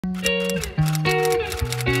Hi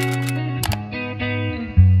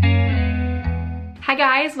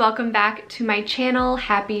guys, welcome back to my channel.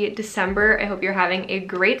 Happy December. I hope you're having a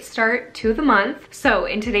great start to the month. So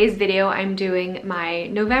in today's video, I'm doing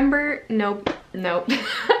my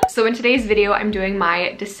So in today's video, I'm doing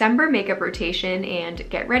my December makeup rotation, and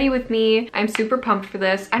get ready with me. I'm super pumped for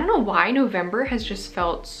this. I don't know why November has just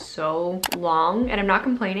felt so long, and I'm not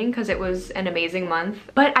complaining because it was an amazing month,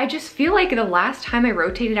 but I just feel like the last time I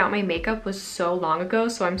rotated out my makeup was so long ago,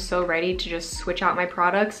 so I'm so ready to just switch out my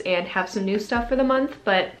products and have some new stuff for the month.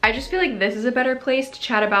 But I just feel like this is a better place to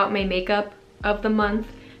chat about my makeup of the month,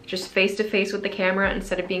 just face to face with the camera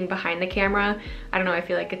instead of being behind the camera. I don't know, I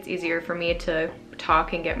feel like it's easier for me to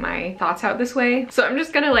talk and get my thoughts out this way. So I'm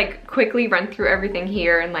just gonna like quickly run through everything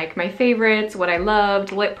here and like my favorites, what I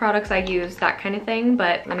loved, lip products I used, that kind of thing.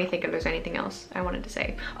 But let me think if there's anything else I wanted to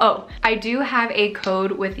say. Oh, I do have a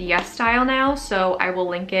code with YesStyle now, so I will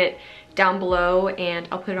link it down below and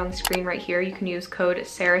I'll put it on the screen right here. You can use code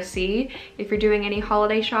SarahC if you're doing any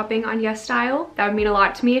holiday shopping on YesStyle. That would mean a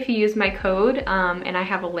lot to me if you use my code, and I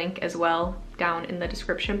have a link as well down in the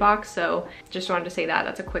description box. So just wanted to say that.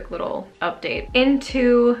 That's a quick little update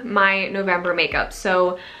into my November makeup.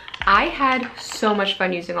 So I had so much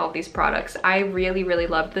fun using all of these products. I really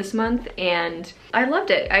loved this month and I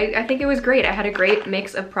loved it. I think it was great. I had a great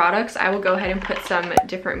mix of products. I will go ahead and put some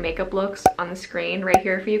different makeup looks on the screen right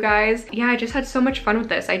here for you guys. Yeah, I just had so much fun with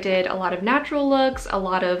this. I did a lot of natural looks, a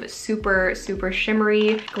lot of super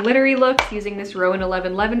shimmery, glittery looks using this Rowan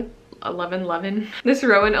 1111. This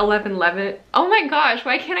Rowan 1111. Oh my gosh,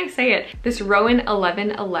 why can't I say it? This Rowan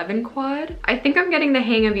 1111 quad. I think I'm getting the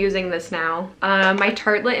hang of using this now. My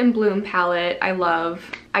Tartelette and Bloom palette, I love.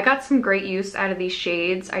 I got some great use out of these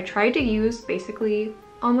shades. I tried to use basically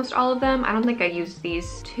almost all of them. I don't think I used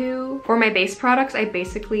these two. For my base products, I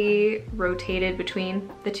basically rotated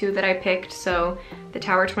between the two that I picked. So the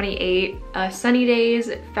Tower 28 Sunny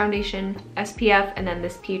Days Foundation SPF, and then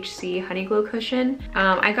this PHC Honey Glow Cushion.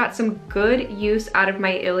 I got some good use out of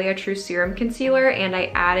my Ilia True Serum Concealer, and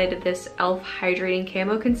I added this e.l.f. Hydrating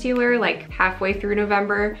Camo Concealer like halfway through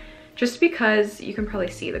November, just because you can probably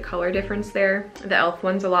see the color difference there. The e.l.f.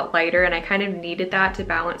 one's a lot lighter, and I kind of needed that to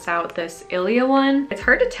balance out this Ilia one. It's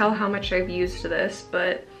hard to tell how much I've used this,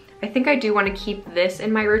 but I think I do want to keep this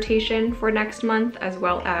in my rotation for next month, as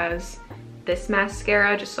well as this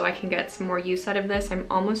mascara, just so I can get some more use out of this. I'm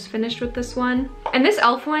almost finished with this one. And this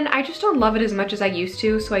e.l.f. one, I just don't love it as much as I used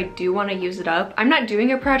to, so I do want to use it up. I'm not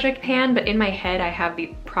doing a project pan, but in my head I have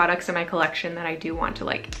the products in my collection that I do want to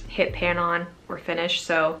like hit pan on or finish,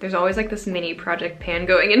 so there's always like this mini project pan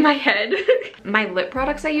going in my head. My lip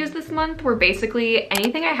products I used this month were basically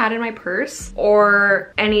anything I had in my purse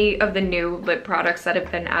or any of the new lip products that have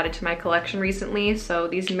been added to my collection recently. So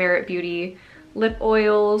these Merit Beauty lip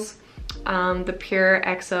oils, the Pure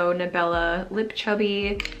XO Nabella Lip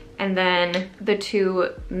Chubby, and then the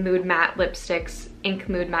two Mood Matte lipsticks, Ink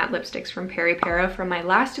Mood Matte lipsticks from Peri Para from my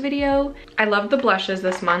last video. I love the blushes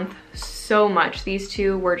this month so much. These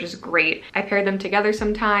two were just great. I paired them together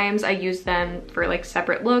sometimes. I use them for like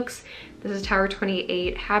separate looks. This is Tower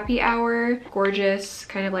 28 Happy Hour. Gorgeous,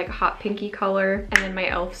 kind of like hot pinky color. And then my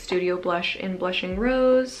e.l.f. Studio Blush in Blushing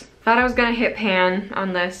Rose. Thought I was gonna hit pan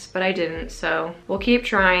on this, but I didn't, so we'll keep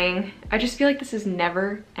trying. I just feel like this is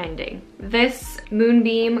never ending. This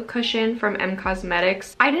Moonbeam cushion from M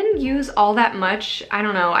Cosmetics, I didn't use all that much. I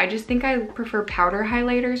don't know, I just think I prefer powder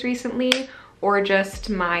highlighters recently, or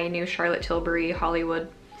just my new Charlotte Tilbury Hollywood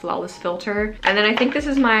Flawless Filter. And then I think this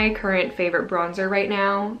is my current favorite bronzer right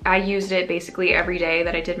now. I used it basically every day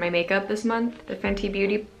that I did my makeup this month. The Fenty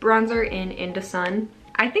Beauty bronzer in Into Sun.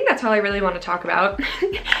 I think that's all I really want to talk about.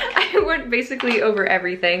 I went basically over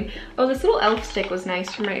everything. Oh, this little e.l.f. stick was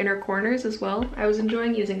nice for my inner corners as well. I was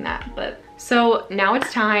enjoying using that, but. So now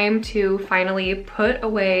it's time to finally put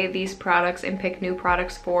away these products and pick new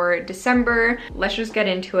products for December. Let's just get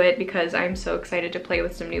into it because I'm so excited to play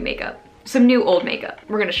with some new makeup. Some new old makeup.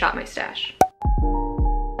 We're gonna shop my stash.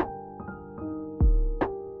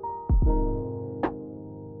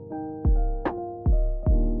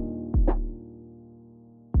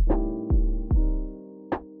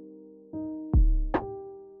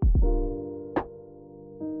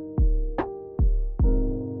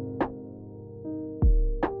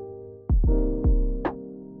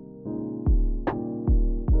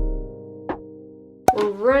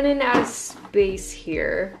 We're running out of space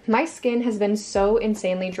here. My skin has been so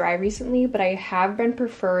insanely dry recently, but I have been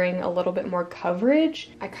preferring a little bit more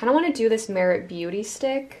coverage. I kind of want to do this Merit Beauty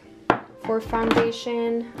stick for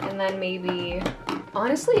foundation, and then maybe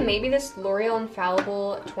Honestly, maybe this L'Oreal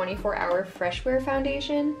Infallible 24-Hour Fresh Wear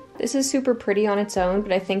Foundation. This is super pretty on its own,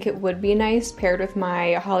 but I think it would be nice paired with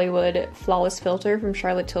my Hollywood Flawless Filter from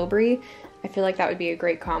Charlotte Tilbury. I feel like that would be a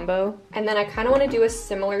great combo. And then I kind of want to do a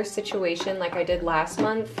similar situation like I did last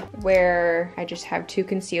month, where I just have two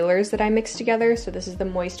concealers that I mixed together. So this is the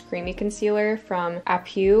Moist Creamy Concealer from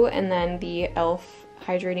Apu, and then the e.l.f.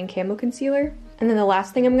 Hydrating Camo Concealer. And then the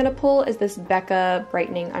last thing I'm going to pull is this Becca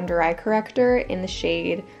Brightening Under Eye Corrector in the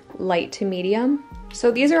shade Light to Medium. So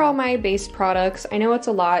these are all my base products. I know it's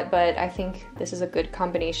a lot, but I think this is a good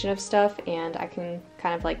combination of stuff, and I can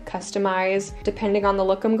kind of like customize depending on the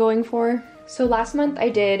look I'm going for. So last month I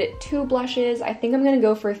did 2 blushes. I think I'm gonna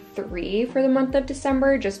go for 3 for the month of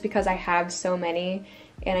December just because I have so many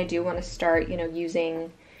and I do want to start, you know,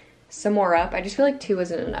 using some more up. I just feel like 2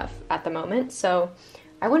 isn't enough at the moment. So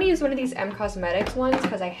I want to use one of these M Cosmetics ones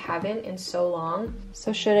because I haven't in so long.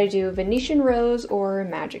 So should I do Venetian Rose or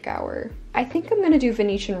Magic Hour? I think I'm going to do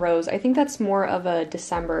Venetian Rose. I think that's more of a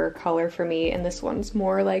December color for me, and this one's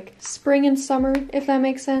more like spring and summer, if that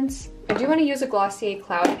makes sense. I do want to use a Glossier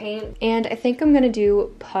Cloud Paint, and I think I'm going to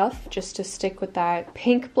do Puff just to stick with that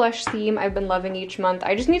pink blush theme I've been loving each month.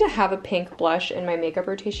 I just need to have a pink blush in my makeup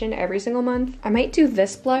rotation every single month. I might do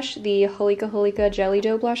this blush, the Holika Holika Jelly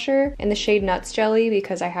Dough Blusher in the shade Nuts Jelly,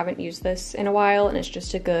 because I haven't used this in a while and it's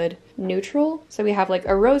just a good neutral. So we have like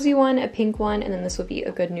a rosy one, a pink one, and then this will be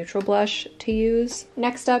a good neutral blush to use.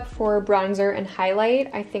 Next up for bronzer and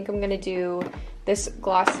highlight, I think I'm going to do this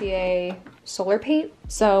Glossier Solar Paint.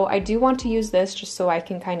 So I do want to use this just so I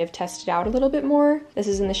can kind of test it out a little bit more. This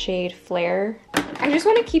is in the shade Flare. I just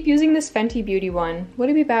want to keep using this Fenty Beauty one. Would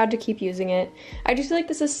it be bad to keep using it? I just feel like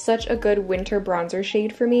this is such a good winter bronzer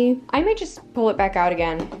shade for me. I might just pull it back out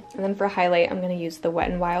again. And then for highlight, I'm going to use the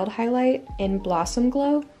Wet n Wild highlight in Blossom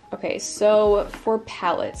Glow. Okay, so for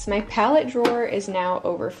palettes, my palette drawer is now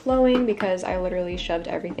overflowing because I literally shoved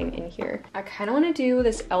everything in here. I kind of want to do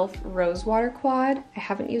this e.l.f. Rose Water Quad. I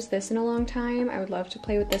haven't used this in a long time. I would love to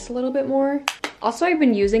play with this a little bit more. Also, I've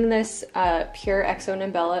been using this Pure Exo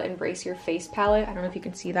Nabella Embrace Your Face palette. I don't know if you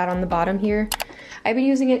can see that on the bottom here. I've been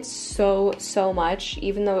using it so much,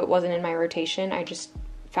 even though it wasn't in my rotation. I just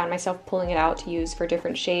found myself pulling it out to use for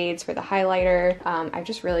different shades, for the highlighter. I've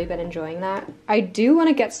just really been enjoying that. I do want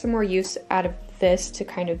to get some more use out of this to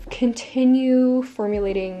kind of continue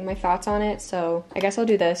formulating my thoughts on it. So I guess I'll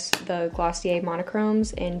do this, the Glossier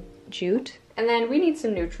Monochromes in Jute. And then we need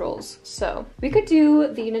some neutrals. So we could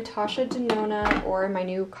do the Natasha Denona or my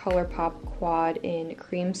new ColourPop quad in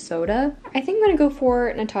Cream Soda. I think I'm gonna go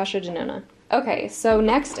for Natasha Denona. Okay, so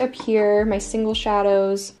next up here, my single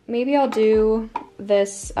shadows. Maybe I'll do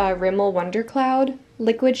this Rimmel Wonder Cloud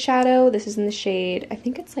liquid shadow. This is in the shade, I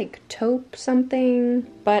think it's like taupe something.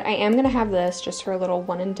 But I am gonna have this just for a little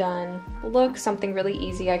one and done look, something really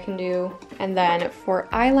easy I can do. And then for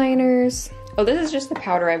eyeliners, oh, this is just the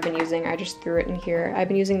powder I've been using. I just threw it in here. I've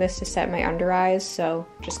been using this to set my under eyes, so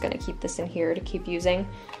I'm just gonna keep this in here to keep using.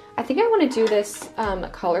 I think I want to do this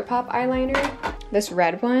ColourPop eyeliner, this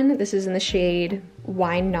red one. This is in the shade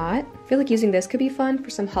Wine Not. I feel like using this could be fun for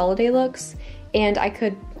some holiday looks, and I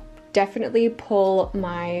could definitely pull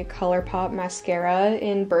my ColourPop mascara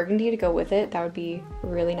in burgundy to go with it. That would be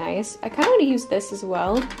really nice. I kind of want to use this as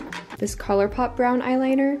well, this ColourPop brown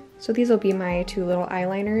eyeliner. So these will be my 2 little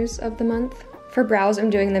eyeliners of the month. For brows, I'm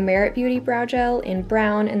doing the Merit Beauty Brow Gel in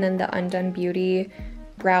brown, and then the Undone Beauty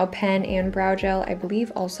brow pen and brow gel, I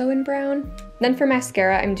believe also in brown. Then for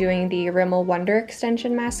mascara, I'm doing the Rimmel Wonder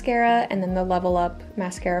Extension Mascara and then the Level Up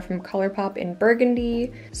Mascara from ColourPop in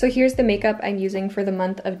burgundy. So here's the makeup I'm using for the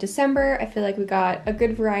month of December. I feel like we got a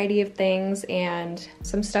good variety of things and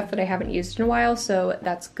some stuff that I haven't used in a while, so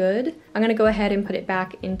that's good. I'm gonna go ahead and put it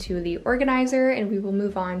back into the organizer and we will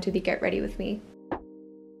move on to the Get Ready With Me.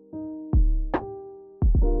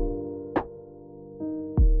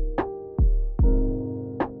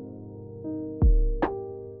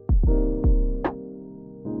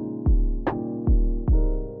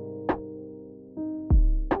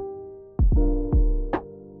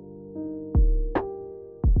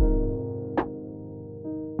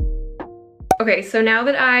 Okay, so now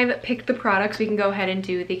that I've picked the products, we can go ahead and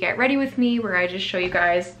do the Get Ready With Me, where I just show you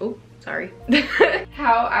guys, oh, sorry,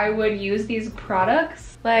 how I would use these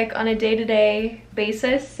products like on a day-to-day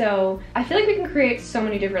basis. So I feel like we can create so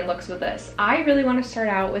many different looks with this. I really want to start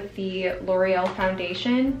out with the L'Oreal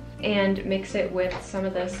foundation and mix it with some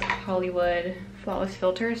of this Hollywood Flawless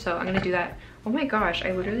Filter. So I'm gonna do that. Oh my gosh,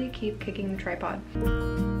 I literally keep kicking the tripod.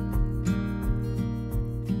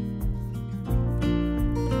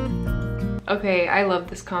 Okay, I love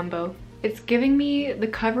this combo. It's giving me the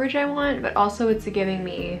coverage I want, but also it's giving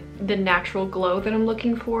me the natural glow that I'm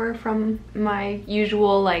looking for from my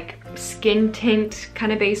usual like skin tint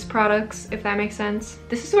kind of base products, if that makes sense.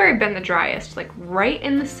 This is where I've been the driest, like right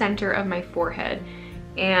in the center of my forehead.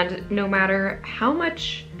 And no matter how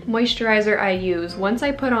much moisturizer I use, once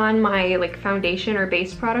I put on my like foundation or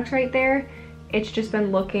base product right there, it's just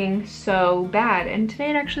been looking so bad. And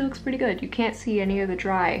today it actually looks pretty good. You can't see any of the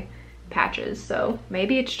dry patches, so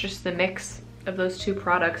maybe it's just the mix of those two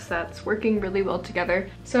products that's working really well together.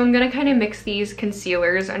 So I'm gonna kind of mix these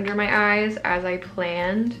concealers under my eyes as I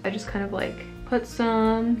planned. I just kind of like put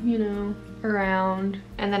some, you know, around,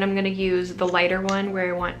 and then I'm gonna use the lighter one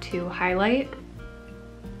where I want to highlight.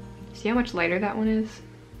 See how much lighter that one is?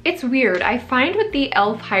 It's weird. I find with the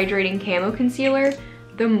e.l.f. Hydrating Camo Concealer,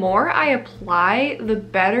 the more I apply, the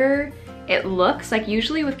better it looks. Like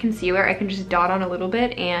usually with concealer, I can just dot on a little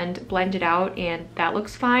bit and blend it out and that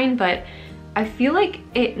looks fine, but I feel like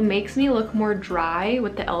it makes me look more dry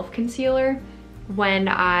with the e.l.f. concealer when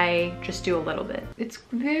I just do a little bit. It's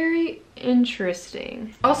very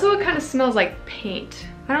interesting. Also, it kind of smells like paint.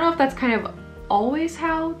 I don't know if that's kind of always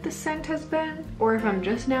how the scent has been, or if I'm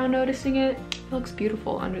just now noticing it. It looks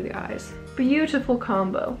beautiful under the eyes. Beautiful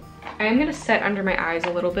combo. I am gonna set under my eyes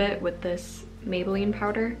a little bit with this Maybelline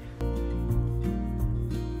powder.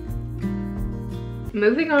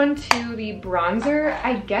 Moving on to the bronzer,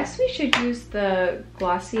 I guess we should use the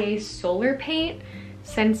Glossier Solar Paint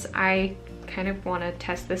since I kind of want to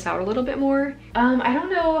test this out a little bit more. I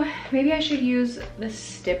don't know, maybe I should use the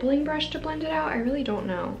stippling brush to blend it out. I really don't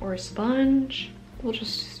know, or a sponge. We'll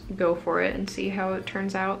just go for it and see how it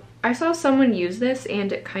turns out. I saw someone use this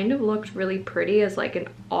and it kind of looked really pretty as like an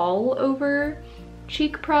all over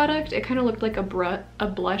cheek product. It kind of looked like a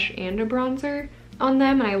blush and a bronzer on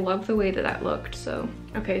them, and I love the way that that looked. So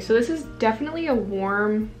okay, so this is definitely a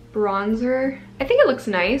warm bronzer. I think it looks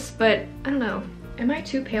nice, but I don't know, am I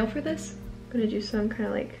too pale for this? I'm gonna do some kind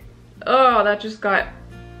of like, oh, that just got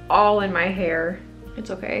all in my hair.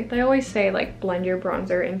 It's okay. They always say like blend your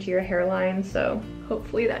bronzer into your hairline, so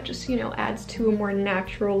hopefully that just, you know, adds to a more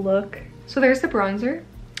natural look. So there's the bronzer.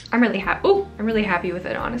 I'm really happy with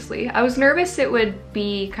it, honestly. I was nervous it would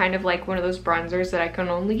be kind of like one of those bronzers that I can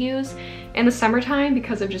only use in the summertime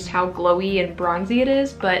because of just how glowy and bronzy it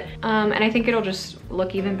is, but and I think it'll just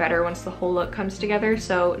look even better once the whole look comes together.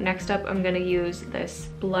 So next up, I'm gonna use this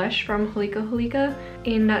blush from Holika Holika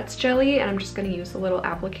in Nuts Jelly, and I'm just gonna use the little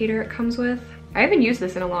applicator it comes with. I haven't used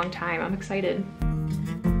this in a long time. I'm excited.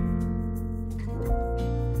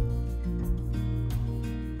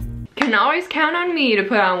 Can always count on me to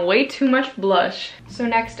put on way too much blush. So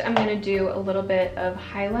next I'm gonna do a little bit of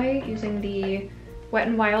highlight using the Wet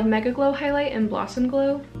n Wild Mega Glow highlight in Blossom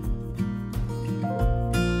Glow.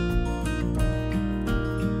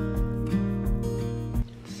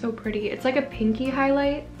 So pretty. It's like a pinky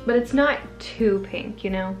highlight, but it's not too pink, you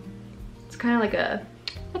know? It's kind of like a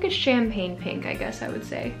champagne pink, I guess I would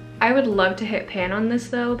say. I would love to hit pan on this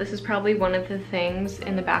though. This is probably one of the things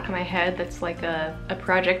in the back of my head that's like a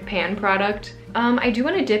Project Pan product. I do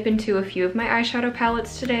want to dip into a few of my eyeshadow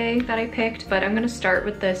palettes today that I picked, but I'm going to start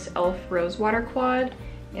with this e.l.f. Rosewater Quad,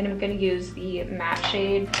 and I'm going to use the matte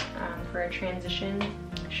shade for a transition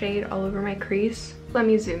shade all over my crease. Let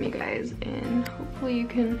me zoom you guys in. Hopefully you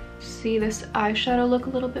can see this eyeshadow look a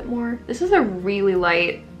little bit more. This is a really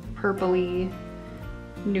light purpley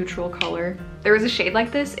neutral color. There was a shade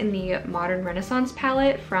like this in the Modern Renaissance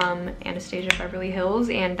palette from Anastasia Beverly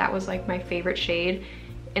Hills, and that was like my favorite shade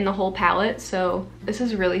in the whole palette. So this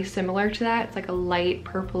is really similar to that. It's like a light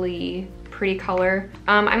purpley pretty color.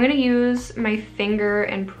 I'm gonna use my finger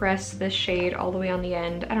and press this shade all the way on the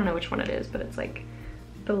end. I don't know which one it is, but it's like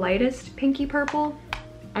the lightest pinky purple.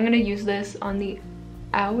 I'm gonna use this on the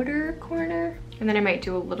outer corner, and then I might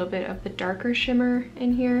do a little bit of the darker shimmer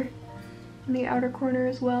in here in the outer corner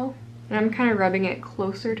as well. And I'm kind of rubbing it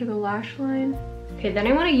closer to the lash line. Okay, then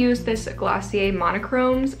I want to use this Glossier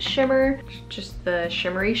Monochromes shimmer, just the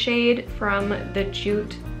shimmery shade from the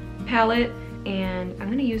Jute palette, and I'm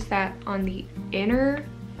gonna use that on the inner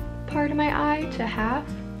part of my eye to half.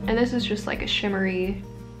 And this is just like a shimmery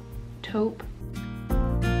taupe.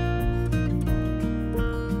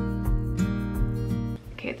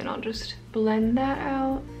 Okay, then I'll just blend that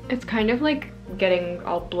out. It's kind of like getting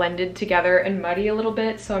all blended together and muddy a little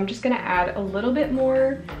bit, so I'm just gonna add a little bit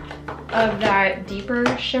more of that deeper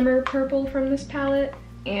shimmer purple from this palette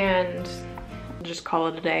and just call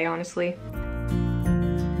it a day, honestly.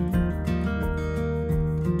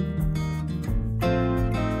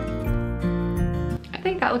 I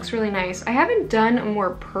think that looks really nice. I haven't done a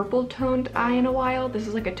more purple toned eye in a while. This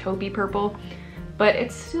is like a taupey purple, but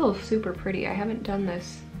it's still super pretty. I haven't done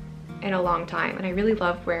this in a long time, and I really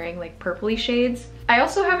love wearing like purpley shades. I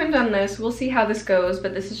also haven't done this. We'll see how this goes,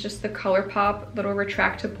 but this is just the ColourPop little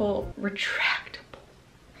retractable.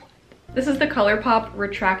 This is the ColourPop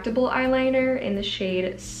retractable eyeliner in the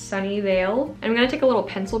shade Sunny Veil. I'm gonna take a little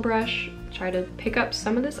pencil brush, try to pick up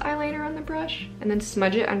some of this eyeliner on the brush, and then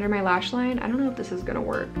smudge it under my lash line. I don't know if this is gonna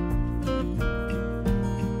work.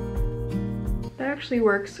 That actually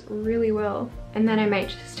works really well. And then I might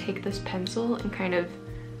just take this pencil and kind of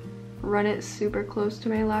run it super close to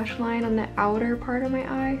my lash line on the outer part of my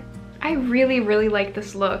eye. I really, really like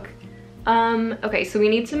this look. Okay, so we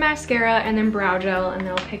need some mascara and then brow gel, and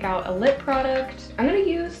then I'll pick out a lip product. I'm gonna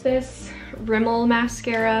use this Rimmel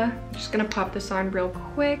mascara. I'm just gonna pop this on real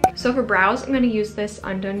quick. So for brows, I'm gonna use this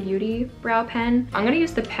Undone Beauty brow pen. I'm gonna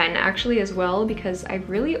use the pen actually as well, because I've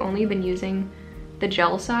really only been using the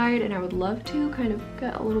gel side, and I would love to kind of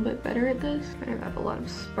get a little bit better at this. I have a lot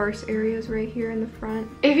of sparse areas right here in the front.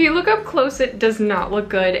 If you look up close, it does not look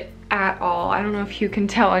good at all. I don't know if you can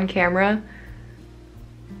tell on camera,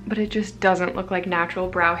 but it just doesn't look like natural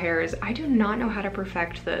brow hairs. I do not know how to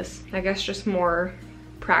perfect this. I guess just more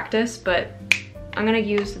practice, but I'm gonna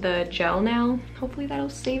use the gel now. Hopefully that'll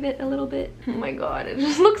save it a little bit. Oh my god, it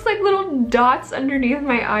just looks like little dots underneath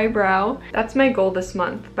my eyebrow. That's my goal this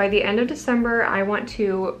month. By the end of December, I want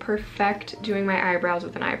to perfect doing my eyebrows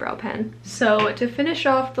with an eyebrow pen. So to finish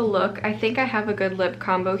off the look, I think I have a good lip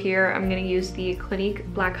combo here. I'm gonna use the Clinique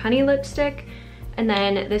Black Honey lipstick, and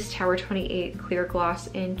then this Tower 28 clear gloss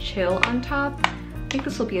in Chill on top. I think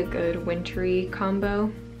this will be a good wintry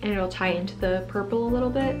combo, and it'll tie into the purple a little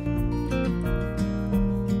bit.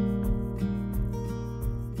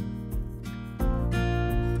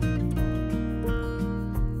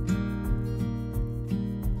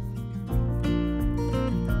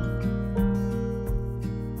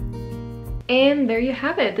 And there you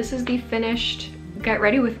have it. This is the finished Get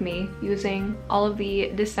Ready With Me using all of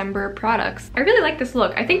the December products. I really like this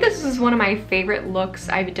look. I think this is one of my favorite looks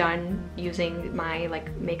I've done using my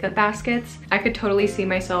like makeup baskets. I could totally see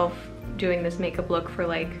myself doing this makeup look for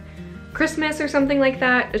like Christmas or something like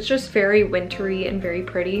that. It's just very wintry and very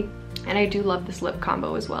pretty. And I do love this lip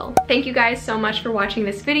combo as well. Thank you guys so much for watching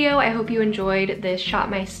this video. I hope you enjoyed this Shop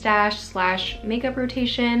My Stash / makeup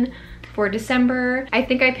rotation for December. I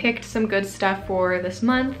think I picked some good stuff for this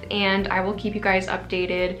month, and I will keep you guys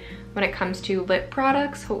updated when it comes to lip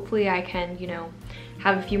products. Hopefully I can, you know,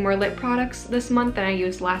 have a few more lip products this month than I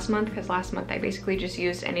used last month, because last month I basically just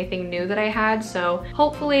used anything new that I had. So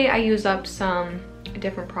hopefully I use up some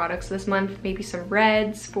different products this month, maybe some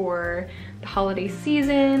reds for the holiday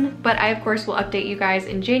season. But I of course will update you guys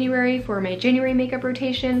in January for my January makeup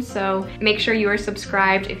rotation, so make sure you are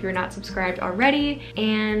subscribed if you're not subscribed already.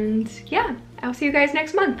 And yeah, I'll see you guys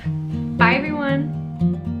next month. Bye everyone.